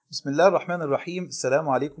بسم الله الرحمن الرحيم. السلام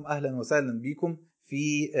عليكم، أهلا وسهلا بكم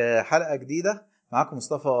في حلقة جديدة. معكم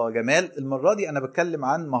مصطفى جمال. المرة دي أنا بتكلم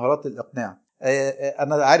عن مهارات الإقناع.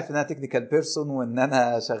 أنا عارف إن أنا تكنيكال بيرسون وإن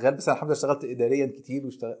أنا شغال، بس أنا الحمد لله اشتغلت إداريا كتير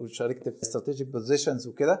وشاركت في استراتيجيك بوزيشنز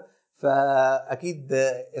وكده، فأكيد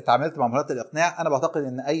اتعاملت مع مهارات الإقناع. أنا بعتقد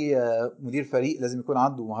إن أي مدير فريق لازم يكون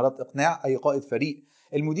عنده مهارات إقناع، أي قائد فريق.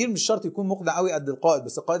 المدير مش شرط يكون مقنع قوي قد القائد،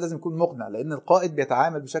 بس القائد لازم يكون مقنع، لأن القائد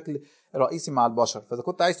بيتعامل بشكل رئيسي مع البشر. فاذا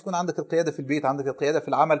كنت عايز تكون عندك القياده في البيت، عندك القياده في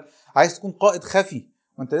العمل، عايز تكون قائد خفي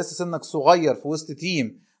وانت لسه سنك صغير في وسط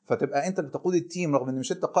تيم، فتبقى انت اللي بتقود التيم رغم ان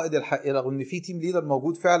مش انت قائد الحقيقي، رغم ان في تيم ليدر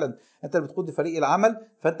موجود فعلا، انت اللي بتقود فريق العمل.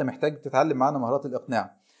 فانت محتاج تتعلم معانا مهارات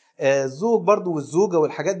الاقناع. الزوج برضو والزوجه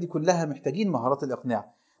والحاجات دي كلها محتاجين مهارات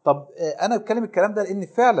الاقناع. طب انا بتكلم الكلام ده لان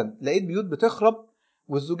فعلا لقيت بيوت بتخرب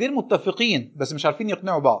والزوجين متفقين بس مش عارفين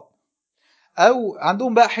يقنعوا بعض، او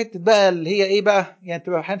عندهم بقى حته بقى اللي هي ايه بقى، يعني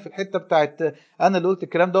تبقى احيانا في الحته بتاعت انا اللي قلت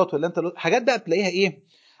الكلام دوت ولا انت اللي قلت، حاجات بقى تلاقيها ايه،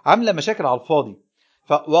 عامله مشاكل على الفاضي.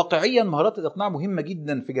 فواقعيا مهارات الاقناع مهمه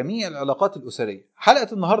جدا في جميع العلاقات الاسريه.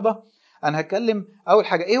 حلقه النهارده انا هتكلم اول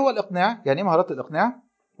حاجه ايه هو الاقناع، يعني ايه مهارات الاقناع،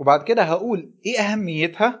 وبعد كده هقول ايه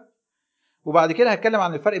اهميتها، وبعد كده هتكلم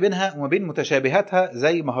عن الفرق بينها وما بين متشابهاتها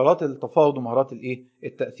زي مهارات التفاوض ومهارات الايه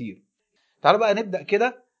التأثير. تعالوا بقى نبدا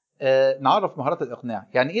كده. نعرف مهارات الاقناع.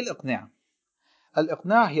 يعني ايه الاقناع؟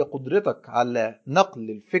 الإقناع هي قدرتك على نقل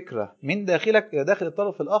الفكرة من داخلك إلى داخل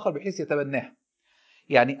الطرف الآخر بحيث يتبناها.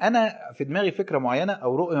 يعني أنا في دماغي فكرة معينة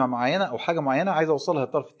أو رؤية معينة أو حاجة معينة عايز أوصلها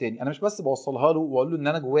للطرف التاني، أنا مش بس بوصلها له وأقول له إن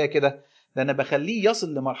أنا جوايا كده، ده أنا بخليه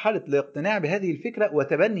يصل لمرحلة الاقتناع بهذه الفكرة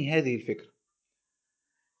وتبني هذه الفكرة.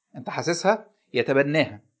 أنت حاسسها؟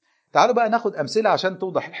 يتبناها. تعالوا بقى ناخد أمثلة عشان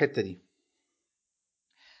توضح الحتة دي.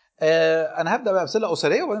 أنا هبدأ بأمثلة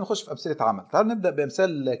أسرية وبعدين نخش في أمثلة عمل. تعالوا نبدأ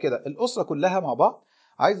بأمثال كده. الأسرة كلها مع بعض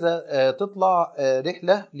عايزة تطلع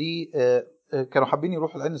رحلة كانوا حابين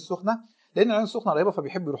يروحوا العين السخنة، لأن العين السخنة قريبة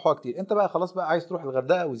فبيحبوا يروحوها كتير. أنت بقى خلاص بقى عايز تروح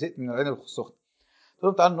الغردقة وزهقت من العين السخنة، تقول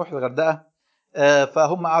لهم تعالوا نروح الغردقة.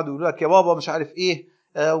 فهم قعدوا يقولوا لك يا بابا مش عارف إيه،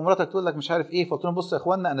 ومراتك تقول لك مش عارف إيه. فقلت لهم بصوا يا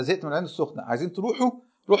إخوانا، أنا زهقت من العين السخنة، عايزين تروحوا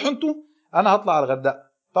روحوا أنتوا، أنا هطلع على الغردقة.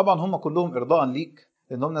 طبعا هم كلهم إرضاء ليك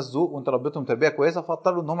لأنهم ناس ذوق وأنت ربيتهم تربية كويسة،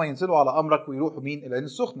 فاضطروا إن هم ينزلوا على أمرك ويروحوا مين العين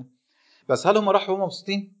السخنة. بس هل هم راحوا وهم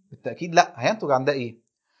مبسوطين؟ بالتأكيد لا. هينتج عن ده إيه؟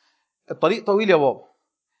 الطريق طويل يا بابا،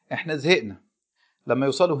 احنا زهقنا. لما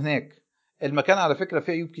يوصلوا هناك المكان على فكرة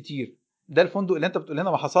فيه عيوب كتير، ده الفندق اللي انت بتقول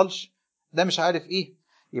لنا ما حصلش، ده مش عارف ايه.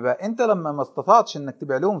 يبقى انت لما ما استطعتش انك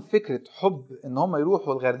تبيع لهم فكرة حب ان هم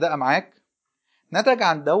يروحوا الغردقة معاك، نتج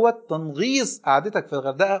عن دوت تنغيص قعدتك في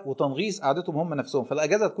الغردقة وتنغيص قعدتهم هم نفسهم،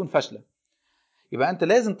 فالاجازة تكون فاشلة. يبقى انت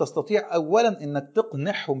لازم تستطيع اولا انك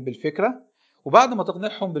تقنعهم بالفكره، وبعد ما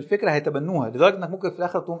تقنعهم بالفكره هيتبنوها، لدرجه انك ممكن في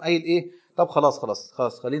الاخر تقوم قايل ايه، طب خلاص خلاص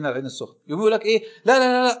خلاص خلينا العين السخنه. يقول لك ايه، لا لا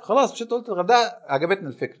لا لا خلاص مش انت قلت الغردقه عجبتنا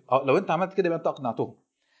الفكره. لو انت عملت كده يبقى انت اقنعتهم.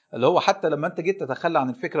 اللي هو حتى لما انت جيت تتخلى عن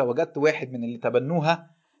الفكره وجدت واحد من اللي تبنوها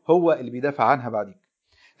هو اللي بيدافع عنها بعدين.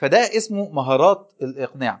 فده اسمه مهارات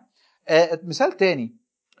الاقناع. مثال تاني.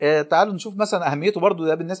 تعالوا نشوف مثلا اهميته برضو،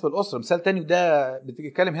 ده بالنسبه للاسره مثال تاني، وده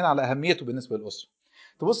بتتكلم هنا على اهميته بالنسبه للاسره.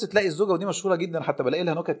 تبص تلاقي الزوجه، ودي مشهوره جدا حتى بلاقي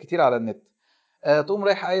لها نكت كتير على النت. تقوم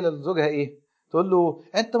رايحه قايله لزوجها ايه، تقول له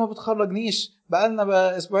انت ما بتخرجنيش، بقالنا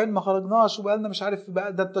بقى اسبوعين ما خرجناش، وبقالنا مش عارف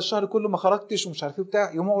بقى ده انت الشهر كله ما خرجتش ومش عارف ايه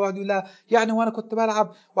بتاع. يوم هو يقعد يقول لها يعني وانا كنت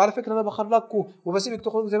بلعب، وعلى فكره انا بخرجكم وبسيبك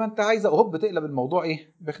تخرجوا زي ما انت عايزه، وهوب تقلب الموضوع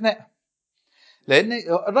ايه بخناقه. لان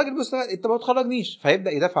الراجل بيقول انت ما بتخرجنيش،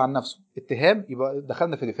 فيبدا يدافع عن نفسه، اتهام، يبقى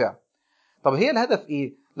دخلنا في دفاع. طب هي الهدف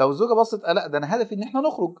ايه؟ لو الزوجه بصت لا ده انا هدفي ان احنا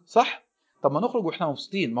نخرج، صح؟ طب ما نخرج واحنا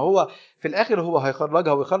مبسوطين، ما هو في الاخر هو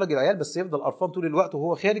هيخرجها ويخرج العيال بس يفضل قرفان طول الوقت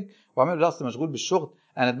وهو خارج، وعامل له اصل مشغول بالشغل،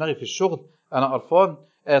 انا دماغي في الشغل، انا قرفان.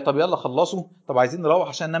 طب يلا خلصوا، طب عايزين نروح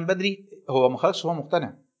عشان ننام بدري. هو ما خرجش هو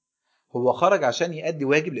مقتنع، هو خرج عشان يأدي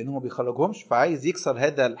واجب لان هو ما بيخرجهمش، فعايز يكسر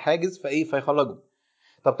هذا الحاجز فايه فيخرجه.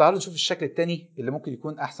 طب تعالوا نشوف الشكل الثاني اللي ممكن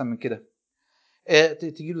يكون احسن من كده.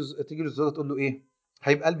 تيجي له الزوجه تقول له ايه،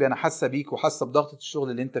 حبيب قلبي انا حاسه بيك وحاسه بضغطه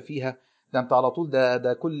الشغل اللي انت فيها، ده انت على طول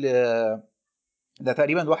ده كل ده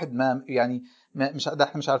تقريبا الواحد ما يعني ما مش ده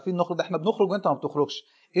احنا مش عارفين نخرج، ده احنا بنخرج وانت ما بتخرجش.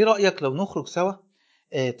 ايه رايك لو نخرج سوا،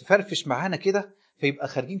 تفرفش معانا كده، فيبقى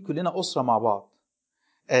خارجين كلنا اسره مع بعض.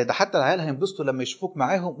 ده حتى العيال هينبسطوا لما يشوفوك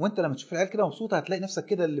معاهم، وانت لما تشوف العيال كده مبسوطه هتلاقي نفسك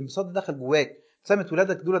كده الانبساط ده دخل جواك، ابتسامه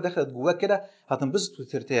ولادك دول دخلت جواك كده، هتنبسط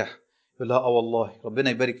وترتاح. يقول لها اه والله ربنا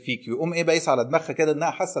يبارك فيك، ويقوم ايه بايس على دماغها كده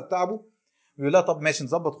انها حاسه بتعبه، ويقول لها طب ماشي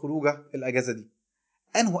نظبط خروجه الاجازه دي.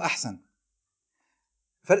 انه احسن؟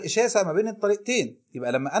 فرق شاسع ما بين الطريقتين.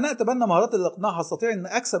 يبقى لما انا اتبنى مهارات الاقناع هستطيع ان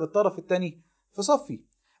اكسب الطرف الثاني في صفي.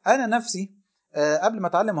 انا نفسي قبل ما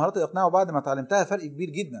اتعلم مهارات الاقناع وبعد ما اتعلمتها فرق كبير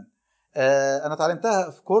جدا. انا اتعلمتها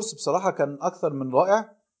في كورس بصراحه كان اكثر من رائع،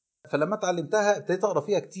 فلما اتعلمتها ابتديت اقرا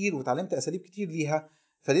فيها كتير وتعلمت اساليب كتير ليها،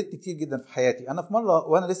 فادتني كتير جدا في حياتي. انا في مره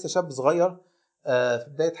وانا لسه شاب صغير في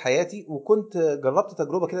بدايه حياتي، وكنت جربت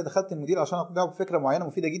تجربه كده، دخلت المدير عشان اقنعه بفكره معينه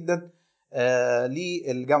مفيده جدا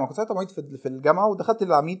للجامعه. كنت ساعتها معيد في الجامعه، ودخلت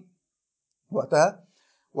للعميد وقتها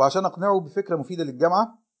وعشان اقنعه بفكره مفيده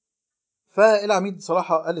للجامعه. فالعميد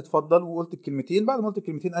صراحه قال لي اتفضل، وقلت الكلمتين. بعد ما قلت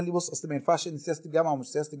الكلمتين قال لي بص، اصل ما ينفعش ان سياسه الجامعه ومش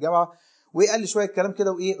سياسه الجامعه، وقال لي شويه كلام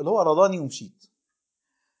كده وايه اللي هو رضاني ومشيت.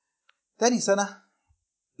 تاني سنه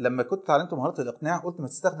لما كنت اتعلمت مهاره الاقناع، قلت ما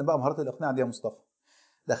تستخدم بقى مهاره الاقناع دي يا مصطفى.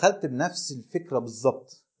 دخلت بنفس الفكره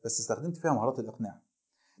بالظبط، بس استخدمت فيها مهارات الاقناع.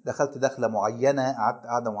 دخلت دخله معينه، قعدت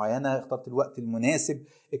قعده معينه، اخترت الوقت المناسب،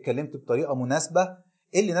 اتكلمت بطريقه مناسبه.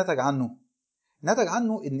 ايه اللي نتج عنه؟ نتج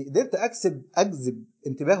عنه ان قدرت اجذب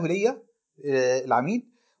انتباهه ليا العميد،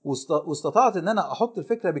 واستطعت ان انا احط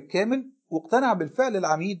الفكره بالكامل، واقتنع بالفعل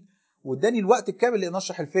العميد، واداني الوقت الكامل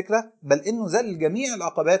لنشرح الفكره، بل انه زل جميع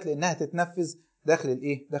العقبات لانها تتنفذ داخل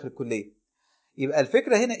الكليه. يبقى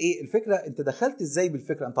الفكره هنا ايه؟ الفكره انت دخلت ازاي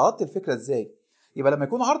بالفكره، انت عرضت الفكره ازاي. يبقى لما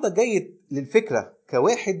يكون عرضك جيد للفكره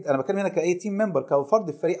كواحد، انا بتكلم هنا كاي تيم ممبر،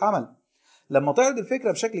 كفرد في فريق عمل، لما تعرض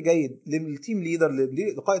الفكره بشكل جيد للتيم ليدر،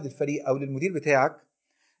 لقائد الفريق او للمدير بتاعك،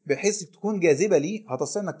 بحيث تكون جاذبه ليه،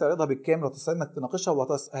 هتستطيع انك تعرضها بالكامل، وهتستطيع انك تناقشها،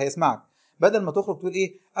 وهيسمعك. بدل ما تخرج تقول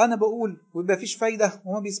ايه، انا بقول ويبقى مفيش فايده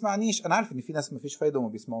وما بيسمعنيش. انا عارف ان في ناس مفيش فايده وما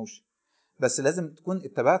بيسمعوش، بس لازم تكون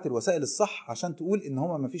اتبعت الوسائل الصح عشان تقول ان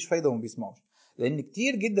هم مفيش فايده وما بيسمعوش. لان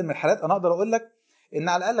كتير جدا من الحالات، انا اقدر اقول لك ان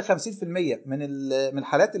على الاقل 50% من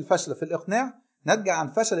حالات الفشل في الاقناع ناتجه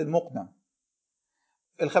عن فشل المقنع.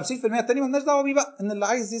 ال 50% التاني مالناش دعوه بيه بقى، ان اللي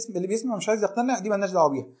عايز يسمع، اللي بيسمع مش عايز يقتنع، دي مالناش دعوه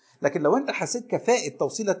بيها. لكن لو انت حسيت كفاءه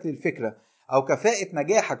توصيلك للفكره، او كفاءه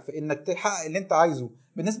نجاحك في انك تحقق اللي انت عايزه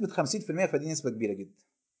بنسبه 50%، فدي نسبه كبيره جدا.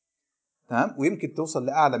 تمام، ويمكن توصل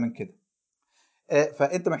لاعلى من كده.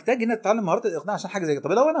 فانت محتاج انك تتعلم مهارات الاقناع عشان حاجه زي كده.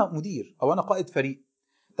 طب لو انا مدير او انا قائد فريق،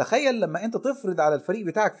 تخيل لما انت تفرض على الفريق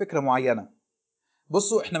بتاعك فكره معينه.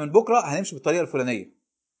 بصوا احنا من بكره هنمشي بالطريقه الفلانيه.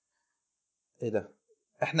 ايه ده؟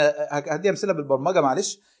 احنا هدي امثله بالبرمجه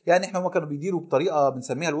معلش. يعني احنا هم كانوا بيديروا بطريقه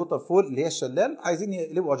بنسميها الووتر فول، اللي هي الشلال، عايزين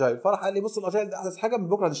يقلبوا اجايل. فراح قال لي بص، الاجايل ده احدث حاجه، من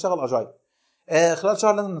بكره هنشتغل اجايل. خلال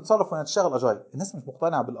شهر لازم نتصرف ونشتغل اجايل. الناس مش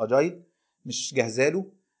مقتنعه بالاجايل، مش جاهزه له.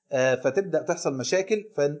 فتبدا تحصل مشاكل،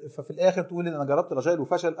 ففي الاخر تقول ان انا جربت الاجايل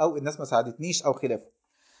وفشل، او الناس ما ساعدتنيش، او خلافه.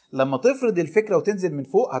 لما تفرض الفكره وتنزل من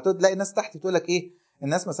فوق، هتلاقي الناس تحت تقول لك ايه،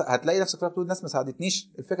 هتلاقي نفسك تقول الناس ما ساعدتنيش،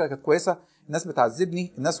 الفكره كانت كويسه، الناس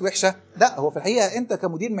بتعذبني، الناس وحشه. لا، هو في الحقيقه انت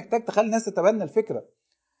كمدير محتاج تخلي الناس تتبنى الفكره،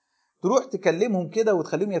 تروح تكلمهم كده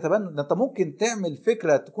وتخليهم يتبنوا. ده انت ممكن تعمل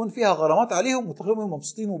فكره تكون فيها غرامات عليهم وتخليهم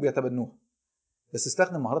مبسوطين وبيتبنوها، بس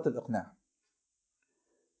استخدم مهارات الاقناع.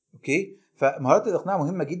 اوكي، فمهارات الاقناع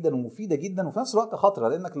مهمه جدا ومفيده جدا، وفي نفس الوقت خطره،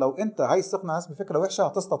 لانك لو انت عايز تقنع ناس بفكره وحشه،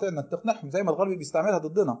 هتستطيع انك تقنعهم زي ما الغرب بيستعملها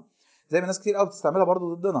ضدنا، زي ما ناس كتير قوي بتستعملها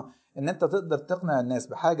برضو ضدنا، ان انت تقدر تقنع الناس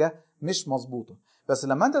بحاجه مش مظبوطه. بس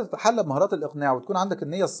لما انت تتحلى بمهارات الاقناع وتكون عندك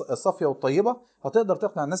النيه الصافيه والطيبه، هتقدر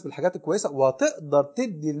تقنع الناس بالحاجات الكويسه، وهتقدر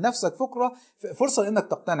تدي لنفسك فرصه انك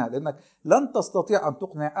تقتنع، لانك لن تستطيع ان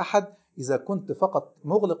تقنع احد اذا كنت فقط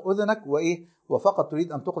مغلق اذنك وفقط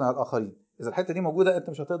تريد ان تقنع الاخرين. اذا الحته دي موجوده، انت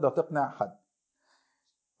مش هتقدر تقنع حد.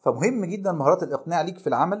 فمهم جدا مهارات الاقناع ليك في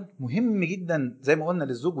العمل، مهم جدا زي ما قلنا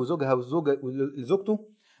للزوج وزوجها، والزوجه ولزوجته،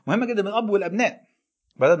 مهمه جدا من الاب والابناء.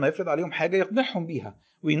 بدل ما يفرض عليهم حاجه، يقنعهم بيها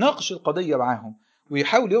ويناقش القضيه معاهم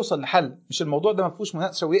ويحاول يوصل لحل، مش الموضوع ده ما فيهوش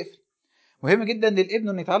مناقشه ويقفل. مهم جدا للابن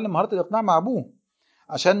انه يتعلم مهاره الاقناع مع ابوه،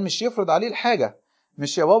 عشان مش يفرض عليه الحاجه.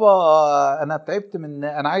 مش يا بابا انا تعبت من،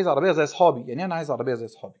 انا عايز عربيه زي اصحابي. يعني انا عايز عربيه زي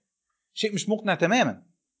اصحابي، شيء مش مقنع تماما.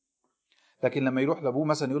 لكن لما يروح لابوه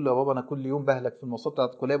مثلا يقول له يا بابا انا كل يوم بهلك في المواصلات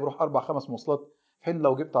بتاعت الكليه، بروح 4-5 مواصلات، في حين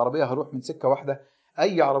لو جبت عربيه هروح من سكه واحده،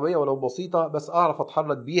 اي عربيه ولو بسيطه بس اعرف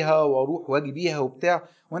اتحرك بيها واروح واجي بيها وبتاع،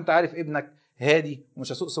 وانت عارف ابنك هادي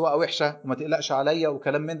ومش هسوق سواقه وحشه وما تقلقش عليا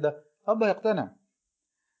وكلام من ده، اب هيقتنع.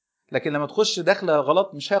 لكن لما تخش داخله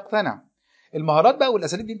غلط مش هيقتنع. المهارات بقى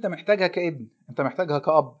والاساليب دي انت محتاجها كابن، انت محتاجها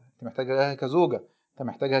كاب، انت محتاجها كزوجه، انت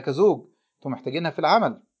محتاجها كزوج، انتوا محتاجينها في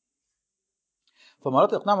العمل. فمهارات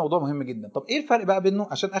الاقناع موضوع مهم جدا. طب ايه الفرق بقى بينه؟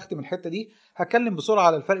 عشان اختم الحته دي هتكلم بسرعه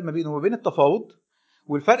على الفرق ما بينه وما بين التفاوض،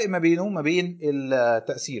 والفرق ما بينه وما بين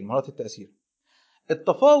التاثير، مهارات التاثير.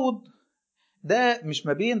 التفاوض ده مش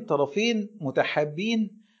ما بين طرفين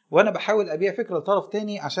متحابين وانا بحاول ابيع فكره لطرف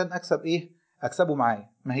تاني عشان اكسب اكسبه معايا.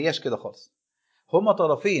 ما هياش كده خالص. هما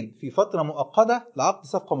طرفين في فتره مؤقته لعقد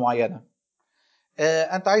صفقه معينه.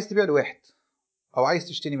 انت عايز تبيع لواحد او عايز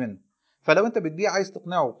تشتري منه، فلو انت بتبيع عايز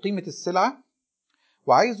تقنعه قيمه السلعه،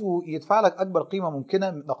 وعايزه يدفع لك اكبر قيمه ممكنه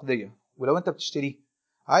نقديه. ولو انت بتشتريه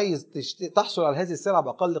عايز تحصل على هذه السلعه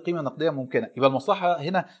باقل قيمه نقديه ممكنه. يبقى المصلحه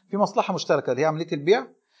هنا في مصلحه مشتركه اللي هي عمليه البيع،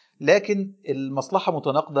 لكن المصلحه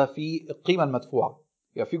متناقضه في القيمه المدفوعه،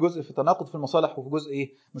 يعني في جزء في تناقض في المصالح وفي جزء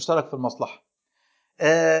ايه مشترك في المصلحه.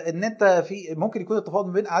 ان انت في ممكن يكون التفاوض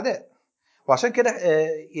ما بين اعداء، وعشان كده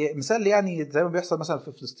مثال يعني زي ما بيحصل مثلا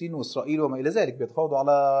في فلسطين واسرائيل وما الى ذلك، بيتفاوضوا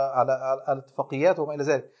على اتفاقيات وما الى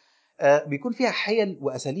ذلك، بيكون فيها حيل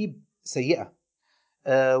واساليب سيئه،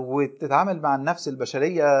 وتتعامل مع النفس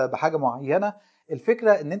البشريه بحاجه معينه.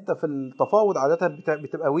 الفكره ان انت في التفاوض عاده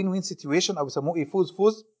بتبقى وين وين سيتويشن، او بيسموه ايه فوز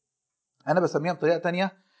فوز. انا بسميها بطريقه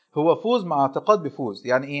تانية، هو فوز مع اعتقاد بفوز.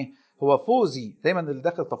 يعني ايه؟ هو فوزي دايما اللي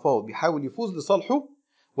داخل التفاوض بيحاول يفوز لصالحه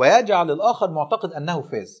ويجعل الاخر معتقد انه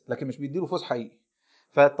فاز، لكن مش بيديله فوز حقيقي.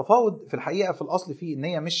 فالتفاوض في الحقيقه في الاصل فيه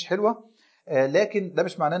النيه مش حلوه، لكن ده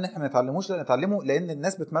مش معناه ان احنا ما نتعلموش، لا نتعلمه، لان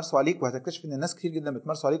الناس بتمارسه عليك، وهتكتشف ان الناس كتير جدا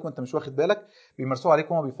بتمارسه عليك وانت مش واخد بالك. بيمارسوه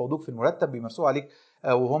عليك وهم بيفاوضوك في المرتب، بيمارسوه عليك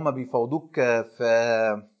وهم بيفاوضوك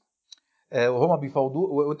في وهما بيفاوضوك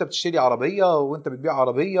وانت بتشتري عربيه، وانت بتبيع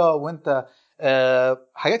عربيه، وانت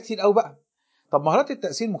حاجات كتير قوي بقى. طب مهارات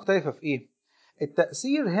التأثير مختلفه في ايه؟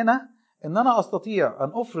 التأثير هنا ان انا استطيع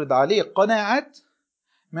ان افرض عليك قناعات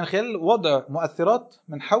من خلال وضع مؤثرات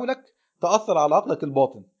من حولك تأثر على عقلك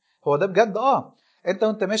الباطن. هو ده بجد. انت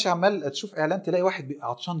وانت ماشي عمال تشوف اعلان، تلاقي واحد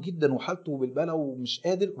عطشان جدا وحالته بالبلا ومش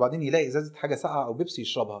قادر، وبعدين يلاقي ازازه حاجه ساقعه او بيبسي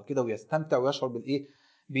يشربها كده ويستمتع ويشعر بالايه،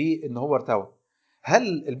 بان هو ارتوى.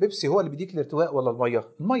 هل البيبسي هو اللي بيديك الارتواء ولا الميه؟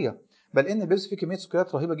 الميه. بل ان البيبسي فيه كميه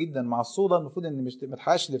سكريات رهيبه جدا مع الصودا، المفروض ان مش ما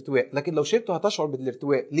تحققش الارتواء، لكن لو شربته هتشعر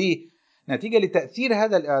بالارتواء. ليه؟ نتيجه لتاثير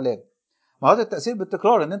هذا الاعلان. مهارات التأثير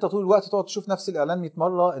بالتكرار، ان انت طول الوقت تقعد تشوف نفس الاعلان 100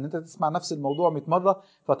 مره، ان انت تسمع نفس الموضوع 100 مره،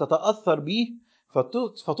 فتتاثر بيه،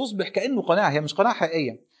 فتصبح كانه قناعه، هي مش قناعه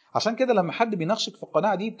حقيقيه. عشان كده لما حد بيناقشك في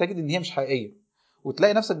القناعه دي بتجد ان هي مش حقيقيه،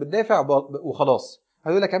 وتلاقي نفسك بتدافع وخلاص.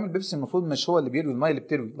 هيقول لك اعمل بيبسي، المفروض مش هو اللي بيروي الميه اللي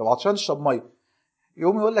بتروي، لو عطشان اشرب ميه.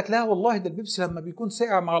 يقوم يقول لك لا والله ده البيبسي لما بيكون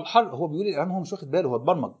ساقع مع الحر، هو بيقول الاعلان، هو مش واخد باله، هو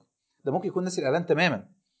اتبرمج. ده ممكن يكون ناسي الاعلان تماما،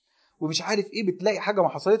 ومش عارف ايه. بتلاقي حاجه ما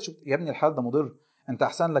حصلتش، يا ابني الحال ده مضر، انت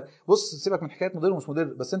احسن لك بص سيبك من حكايه مضر ومش مضر،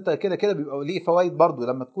 بس انت كده كده بيبقى ليه فوائد برضه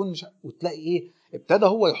لما تكون مش. وتلاقي ايه، ابتدى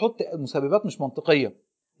هو يحط مسببات مش منطقيه.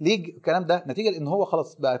 ليه الكلام ده؟ نتيجه لان هو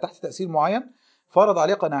خلاص بقى تحت تاثير معين، فرض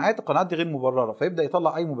عليه قناعات، القناعات دي غير مبرره، فيبدا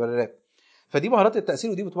يطلع اي مبررات. فدي مهارات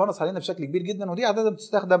التاثير، ودي بتمارس علينا بشكل كبير جدا، ودي عاده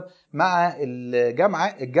بتستخدم مع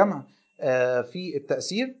الجمع في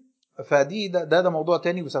التاثير. فدي ده موضوع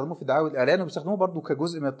تاني، بيستخدموه في الدعايه والاعلان، وبيستخدموه برضو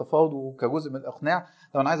كجزء من التفاوض وكجزء من الاقناع.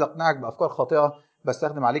 لو انا عايز اقنعك بافكار خاطئه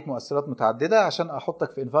بستخدم عليك مؤثرات متعدده عشان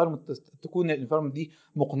احطك في انفايرمنت تكون الانفايرمنت دي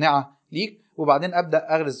مقنعه ليك، وبعدين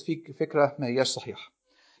ابدا اغرز فيك فكره ما هياش صحيحه.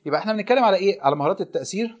 يبقى احنا بنتكلم على ايه؟ على مهارات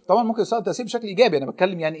التاثير. طبعا ممكن يستخدم التاثير بشكل ايجابي، انا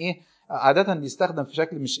بتكلم يعني ايه عاده بيستخدم في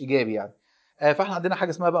شكل مش ايجابي يعني. فاحنا عندنا حاجه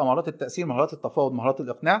اسمها بقى مهارات التاثير، مهارات التفاوض، مهارات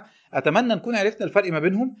الاقناع. اتمنى نكون عرفنا الفرق ما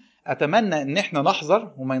بينهم. اتمنى ان احنا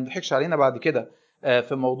نحذر وما يضحكش علينا بعد كده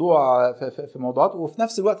في موضوع في موضوعات، وفي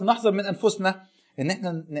نفس الوقت نحذر من انفسنا ان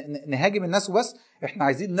احنا نهاجم الناس وبس. احنا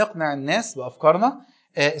عايزين نقنع الناس بافكارنا.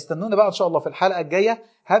 استنونا بقى ان شاء الله في الحلقه الجايه،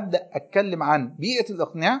 هبدا اتكلم عن بيئه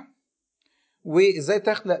الاقناع وازاي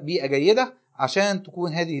تخلق بيئه جيده عشان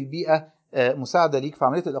تكون هذه البيئه مساعده ليك في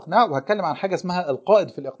عمليه الاقناع. وهتكلم عن حاجه اسمها القائد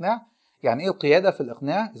في الاقناع، يعني ايه القياده في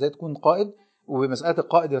الاقناع، ازاي تكون قائد، ومساله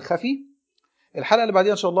القائد الخفي. الحلقه اللي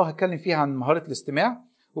بعديها ان شاء الله هتكلم فيها عن مهاره الاستماع،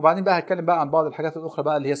 وبعدين بقى هتكلم بقى عن بعض الحاجات الاخرى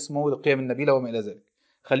بقى اللي هي السمو والقيم النبيله وما الى ذلك.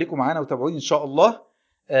 خليكم معانا وتابعوني ان شاء الله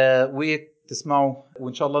وتسمعوا،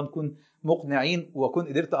 وان شاء الله نكون مقنعين، واكون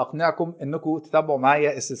قدرت اقنعكم انكم تتابعوا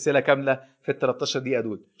معايا السلسله كامله في ال 13 دقيقه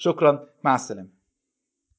دول. شكرا، مع السلامه.